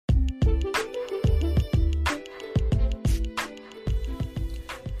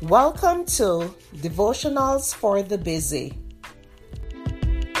Welcome to Devotionals for the Busy.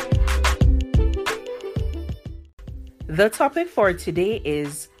 The topic for today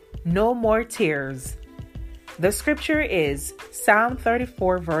is No More Tears. The scripture is Psalm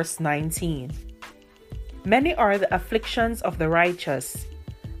 34 verse 19. Many are the afflictions of the righteous,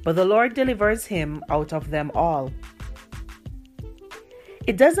 but the Lord delivers him out of them all.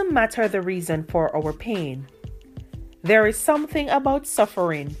 It doesn't matter the reason for our pain. There is something about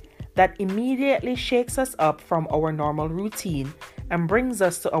suffering that immediately shakes us up from our normal routine and brings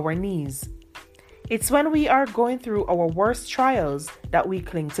us to our knees. It's when we are going through our worst trials that we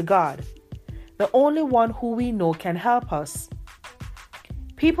cling to God, the only one who we know can help us.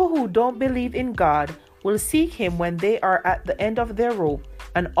 People who don't believe in God will seek Him when they are at the end of their rope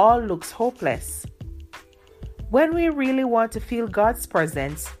and all looks hopeless. When we really want to feel God's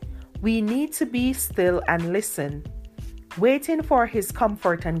presence, we need to be still and listen, waiting for His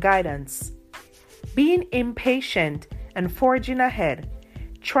comfort and guidance. Being impatient and forging ahead,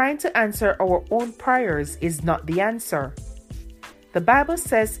 trying to answer our own prayers is not the answer. The Bible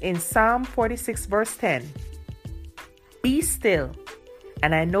says in Psalm 46 verse 10, "Be still,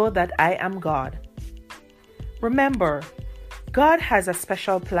 and I know that I am God." Remember, God has a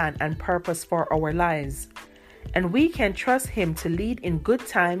special plan and purpose for our lives, and we can trust Him to lead in good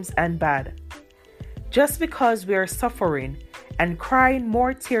times and bad. Just because we are suffering and crying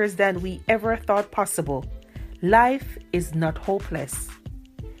more tears than we ever thought possible, life is not hopeless.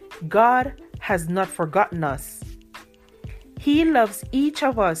 God has not forgotten us. He loves each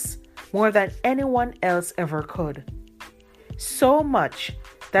of us more than anyone else ever could. So much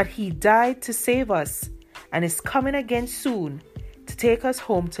that He died to save us and is coming again soon to take us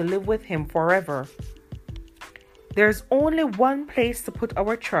home to live with Him forever. There's only one place to put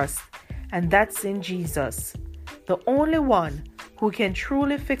our trust, and that's in Jesus, the only one who can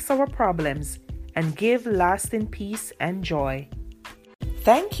truly fix our problems and give lasting peace and joy.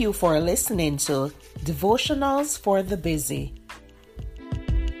 Thank you for listening to Devotionals for the Busy.